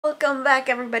Welcome back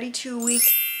everybody to week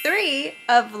 3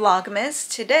 of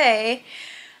Vlogmas. Today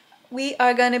we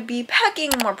are going to be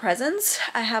packing more presents.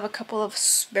 I have a couple of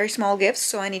very small gifts,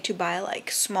 so I need to buy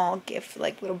like small gift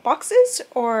like little boxes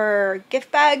or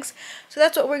gift bags. So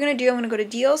that's what we're going to do. I'm going to go to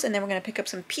Deals and then we're going to pick up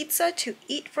some pizza to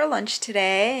eat for lunch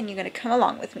today, and you're going to come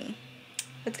along with me.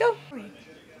 Let's go. Wait,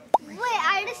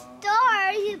 at the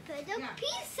store you put the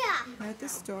pizza. We're at the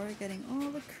store getting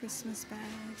all the Christmas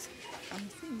bags. I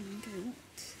think I want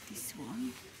this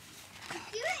one.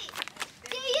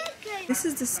 This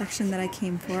is the section that I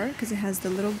came for because it has the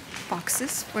little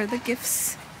boxes for the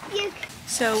gifts.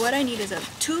 So what I need is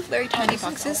two very tiny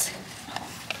boxes.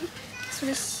 This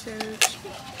one is so cute.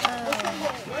 I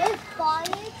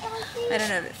don't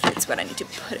know if it fits what I need to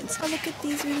put inside. Oh, look at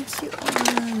these really cute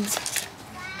ones.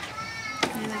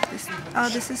 I like this. Oh,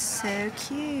 this is so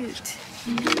cute.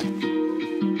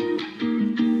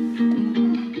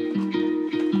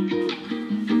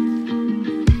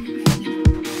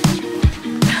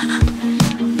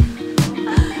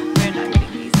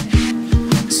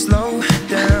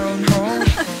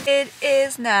 It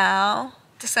is now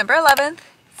December 11th,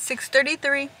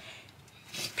 6:33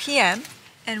 p.m.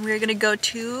 and we're gonna go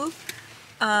to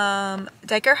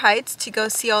Dyker Heights to go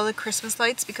see all the Christmas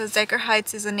lights, because Dyker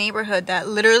Heights is a neighborhood that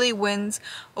literally wins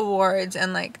awards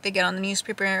and like they get on the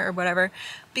newspaper or whatever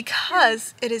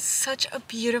because it is such a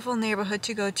beautiful neighborhood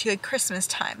to go to at Christmas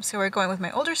time. So we're going with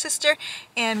my older sister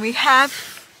and we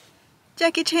have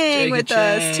Jackie Chang with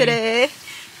us today.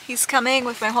 He's coming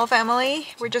with my whole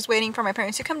family. We're just waiting for my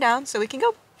parents to come down so we can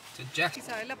go.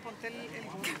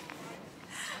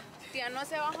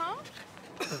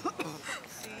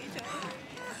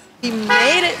 We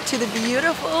made it to the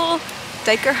beautiful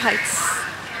Dyker Heights.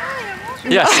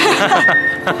 Yes.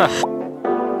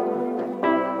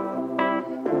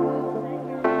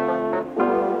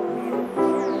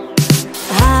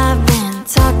 I've been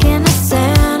talking to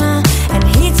Santa and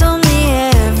he told me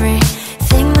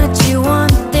everything that you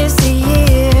want this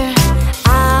year.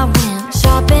 I went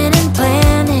shopping and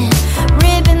planning,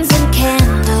 ribbons and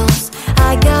candles.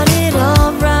 I got it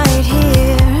all right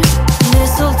here.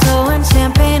 Mistletoe and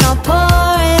champagne, I'll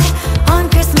pour it on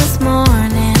Christmas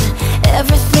morning.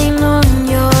 Everything on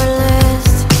your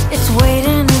list, it's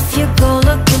waiting if you go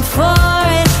looking for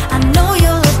it. I know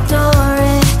you'll adore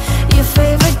it, your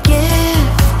favorite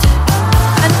gift.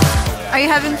 Are you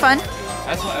having fun?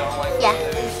 Yeah.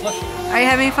 Are you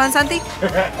having fun, Santi?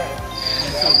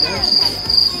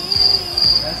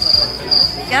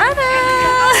 Yana!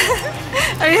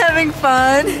 Are you having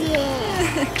fun?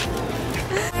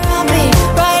 I'll be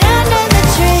right under the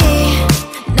tree,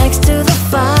 next to the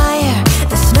fire.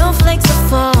 The snowflakes are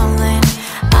falling,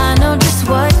 I know just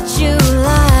what you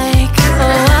like. Oh, I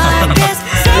guess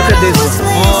Santa was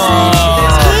listening.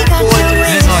 He got you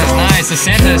This one's nice. The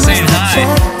Santa is saying hi.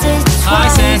 Hi,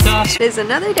 Santa. It is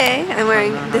another day. I'm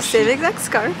wearing the same exact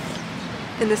scarf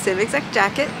and the same exact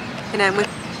jacket, and I'm with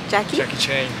Jackie. Jackie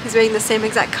Chang. He's wearing the same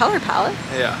exact color palette.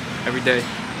 Yeah, every day.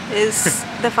 It is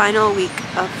the final week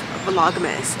of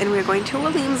Vlogmas, and we're going to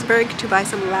Williamsburg to buy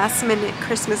some last-minute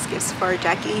Christmas gifts for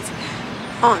Jackie's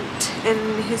aunt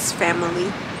and his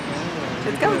family.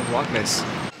 Let's go. Vlogmas.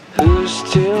 Who's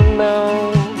to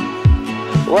know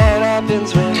what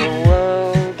happens when the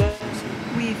world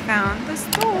We found the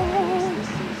store.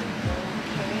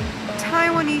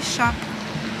 Taiwanese shop.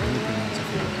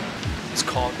 It's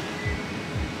called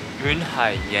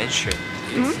Yunhai Yanxuan.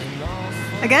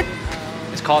 Again?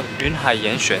 It's called Yunhai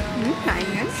Yanxuan.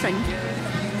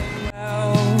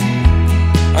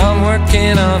 I'm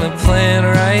working on a plan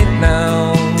right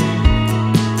now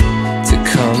to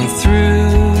come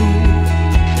through.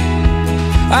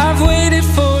 I've waited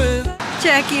for it.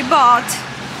 Jackie bought.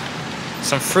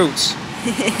 Some fruits.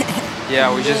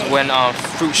 Yeah, we just went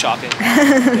fruit shopping.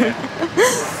 Yeah.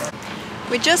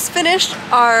 We just finished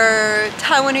our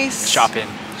Taiwanese Shopping.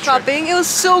 It was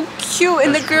so cute,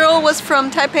 and the girl was from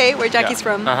Taipei, where Jackie's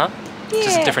from.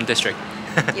 Just a different district.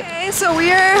 Yay, so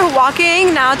we're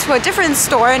walking now to a different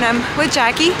store, and I'm with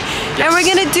Jackie. And we're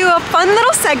gonna do a fun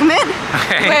little segment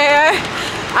where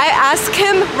I ask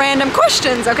him random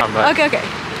questions. Okay. Okay.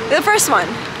 The first one.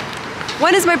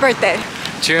 When is my birthday?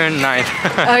 June 9th.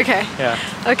 Okay. Yeah.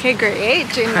 Okay, great.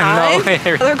 June 9th.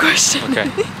 No, Other question. Okay.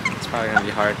 It's probably gonna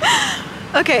be hard.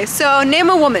 Okay, so name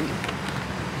a woman.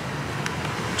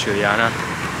 Juliana.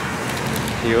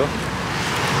 You?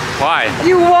 Why?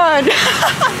 You won.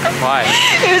 Why?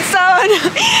 It's so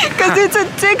because it's a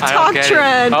TikTok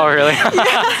trend. Oh, really?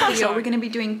 So we're gonna be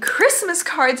doing Christmas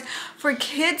cards for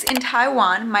kids in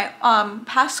Taiwan. My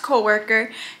past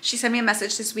co-worker, she sent me a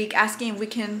message this week asking if we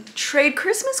can trade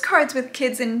Christmas cards with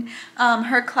kids in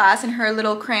her class, in her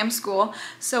little cram school.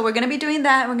 So we're gonna be doing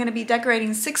that. We're gonna be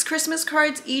decorating 6 Christmas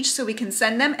cards each so we can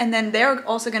send them, and then they're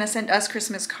also gonna send us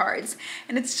Christmas cards.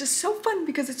 And it's just so fun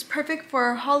because it's perfect for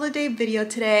our holiday video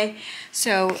today.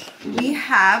 So we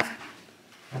have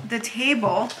the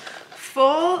table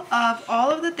full of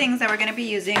all of the things that we're going to be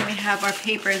using. We have our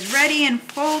papers ready and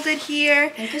folded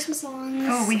here. And Christmas songs.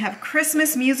 Oh, we have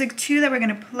Christmas music too that we're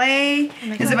going to play.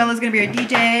 Isabella's going to be our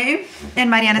DJ.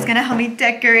 And Mariana's going to help me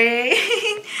decorate.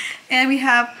 And we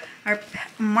have our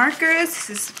markers. This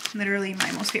is literally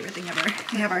my most favorite thing ever.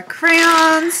 We have our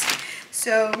crayons.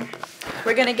 So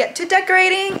we're going to get to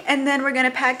decorating, and then we're going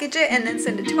to package it and then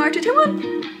send it tomorrow to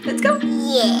Taiwan. Let's go.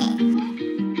 Yeah.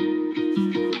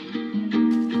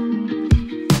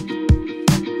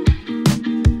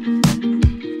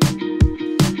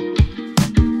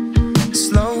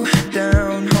 Slow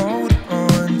down, hold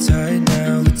on tight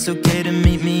now. It's okay to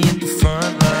meet me at the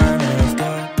front line. I've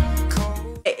got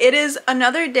cold. It is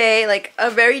another day, like a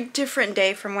very different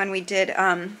day from when we did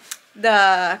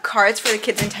the cards for the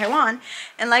kids in Taiwan.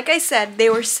 And like I said, they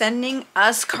were sending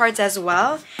us cards as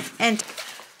well. And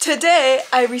today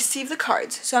I received the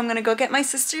cards. So I'm gonna go get my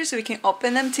sister so we can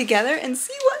open them together and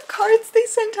see what cards they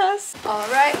sent us. All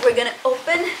right, we're gonna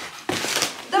open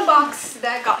the box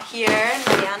that I got here.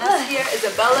 Mariana's here,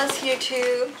 Isabella's here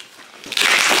too.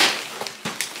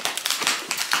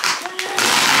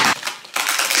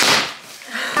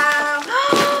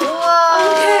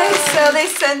 Okay, so they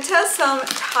sent us some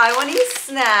Taiwanese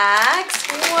snacks.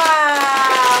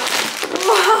 Wow.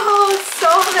 Whoa,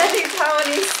 so many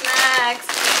Taiwanese snacks.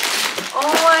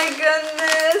 Oh my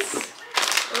goodness.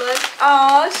 Look,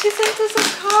 oh, she sent us a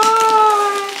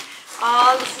card.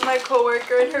 Oh, this is my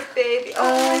coworker and her baby.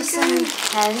 Oh my some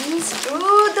goodness. pens.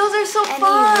 Ooh, those are so And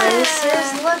fun.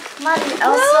 erasers. Look, Mommy,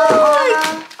 Elsa.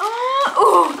 Look. Oh,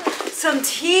 ooh, some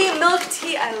tea, milk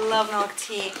tea. I love milk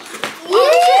tea. What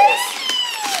is this?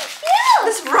 Yeah.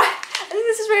 This right. I think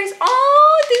this is rice.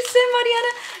 Oh, they sent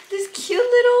Mariana this cute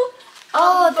little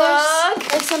bug.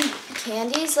 There's some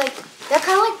candies. Like they're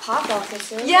kind of like Pop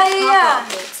Rockets. Yeah.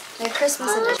 They're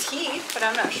Christmas edition. Teeth, but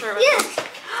I'm not sure what this is.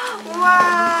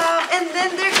 Wow, and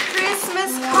then their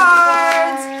Christmas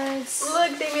cards.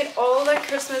 Look, they made all their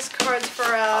Christmas cards for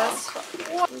us.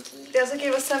 They also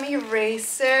gave us some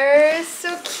erasers.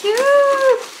 So cute.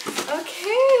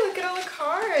 Okay, look at all the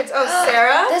cards. Oh,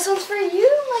 Sarah. This one's for you.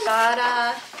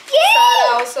 Sada. Yay!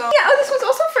 Sada also. Yeah, oh, this one's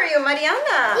also for you,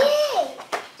 Mariana. Yay!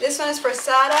 This one is for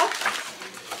Sada.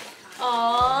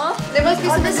 Aww. There must be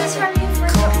some. This is from you for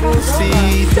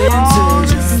All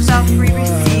the stuff we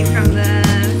received from them.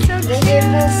 So They gave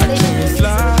us some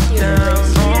cute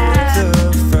erasers.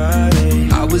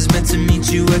 I was meant to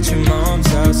meet you at your mom's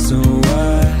house, so I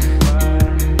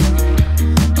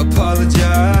apologize.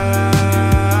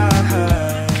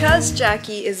 Because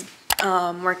Jackie is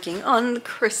working on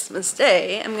Christmas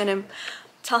Day, I'm gonna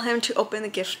tell him to open the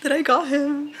gift that I got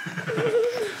him.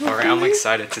 Alright, I'm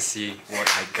excited to see what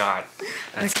I got.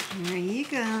 That's There you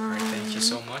go. Alright, thank you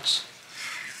so much.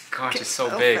 Gosh, it's so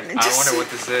Open big. it. I wonder what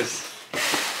this is.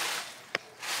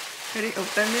 Ready?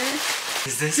 Open it.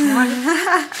 Is this one?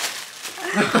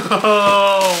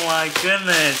 Oh my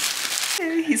goodness.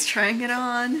 He's trying it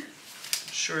on. I'm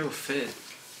sure it'll fit.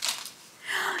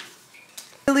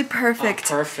 Really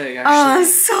perfect. Oh, perfect, Oh, actually. I'm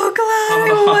so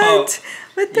glad I went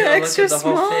with the extra look at the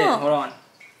whole fit. small. Hold on.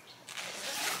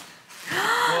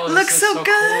 Whoa, this Looks is so cool.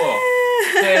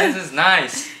 good. Hey, this is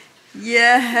nice.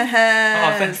 Yes.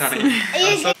 Oh, thanks, honey.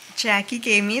 I'm so Jackie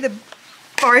gave me the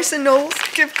Barnes & Noble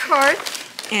gift card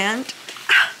and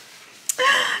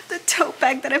the tote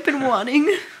bag that I've been wanting.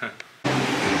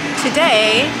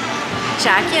 Today,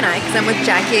 Jackie and I, because I'm with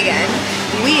Jackie again,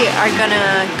 we are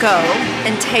gonna go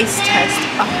and taste test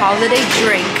a holiday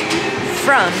drink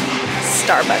from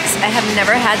Starbucks. I have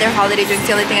never had their holiday drinks.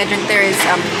 The only thing I drink there is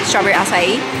strawberry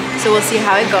acai. So we'll see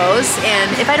how it goes.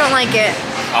 And if I don't like it,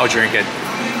 I'll drink it.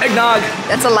 Eggnog!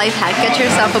 that's a life hack. Get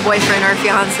yourself a boyfriend or a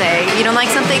fiance. You don't like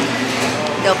something,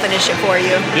 they'll finish it for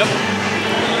you. Yep.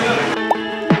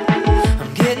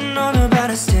 I'm getting older, but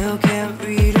I still can't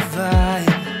read a vibe.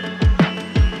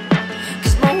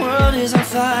 'Cause my world is on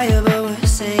fire, but we're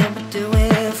saying we're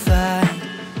doing fine.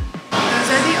 Those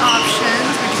are the options.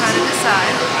 We're trying to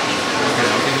decide.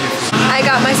 I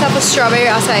got myself a strawberry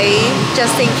acai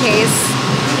just in case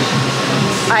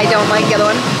I don't like the other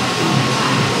one.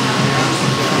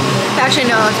 Actually,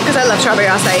 no, because I love strawberry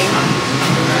acai.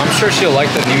 I'm sure she'll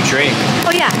like the new drink.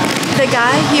 Oh yeah, the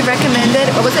guy he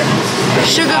recommended, what was it?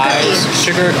 Sugar cookie.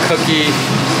 Sugar cookie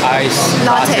Ice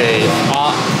Latte.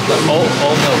 The oat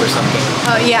milk or something.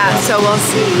 Oh yeah, so we'll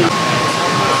see.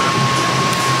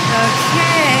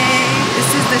 Okay, this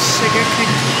is the sugar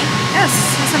cookie. Yes,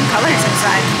 there's some colors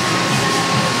inside.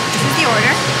 This is the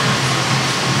order.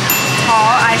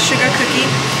 Tall ice sugar cookie,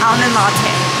 almond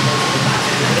latte.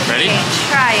 Ready? Okay,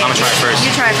 try it. I'm gonna try it first.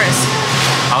 You try first.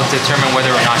 I'll determine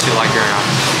whether or not you like it or not.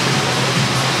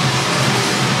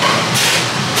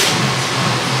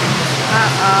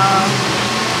 Uh-oh.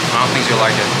 I don't think you'll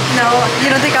like it. No, you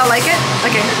don't think I'll like it?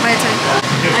 Okay, my turn.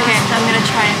 Okay, I'm gonna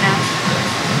try it now.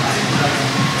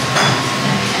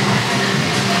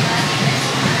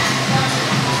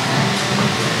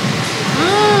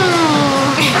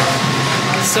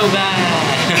 So bad.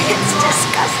 It's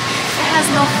disgusting. It has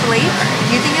no flavor.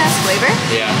 You think it has flavor?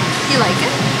 Yeah. You like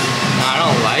it? No, I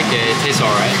don't like it. It tastes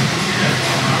alright.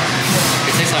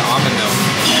 It tastes like almond milk.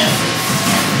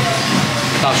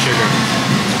 Without sugar.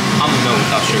 Almond milk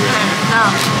without sugar. No,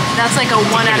 that's like a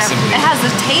 1 out of... simply. It has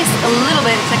the taste a little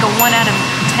bit. It's like a 1 out of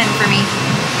 10 for me.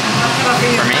 How about for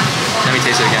you? For me? Let me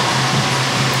taste it again.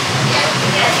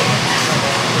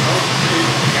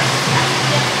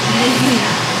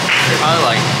 Probably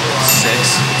like 6.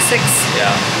 6.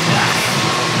 Yeah.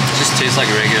 It just tastes like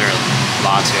a regular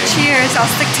latte. Cheers. I'll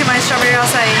stick to my strawberry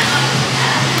acai.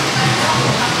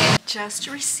 Just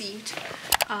received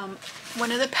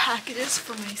one of the packages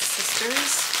for my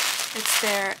sisters. It's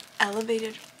their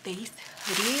Elevated Faith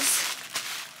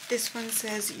hoodies. This one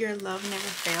says your love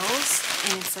never fails,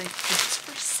 and it's like, this is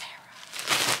for Sarah.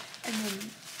 And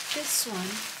then this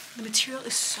one, the material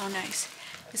is so nice.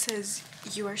 It says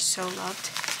you are so loved.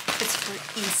 It's for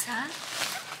Isa.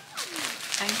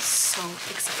 I'm so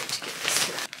excited to get this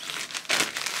to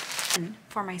them. And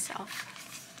for myself,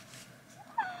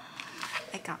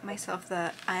 I got myself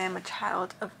the I Am a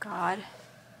Child of God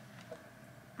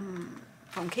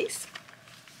phone case.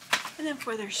 And then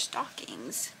for their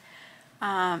stockings,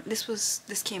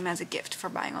 this came as a gift for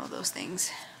buying all those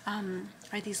things.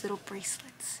 Are these little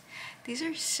bracelets. These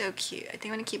are so cute. I think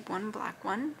I'm gonna keep one black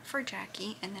one for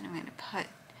Jackie, and then I'm gonna put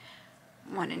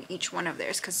one in each one of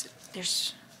theirs because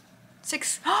there's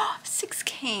 6. 6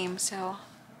 came, so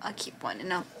I'll keep one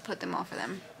and I'll put them all for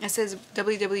them. It says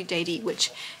WWJD,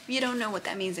 which if you don't know what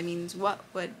that means, it means what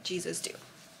would Jesus do?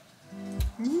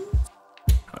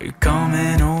 Are you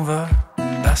coming over?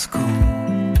 That's cool.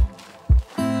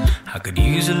 I could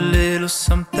use a little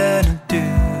something to do.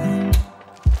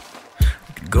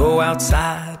 We could go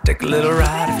outside, take a little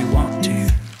ride if you want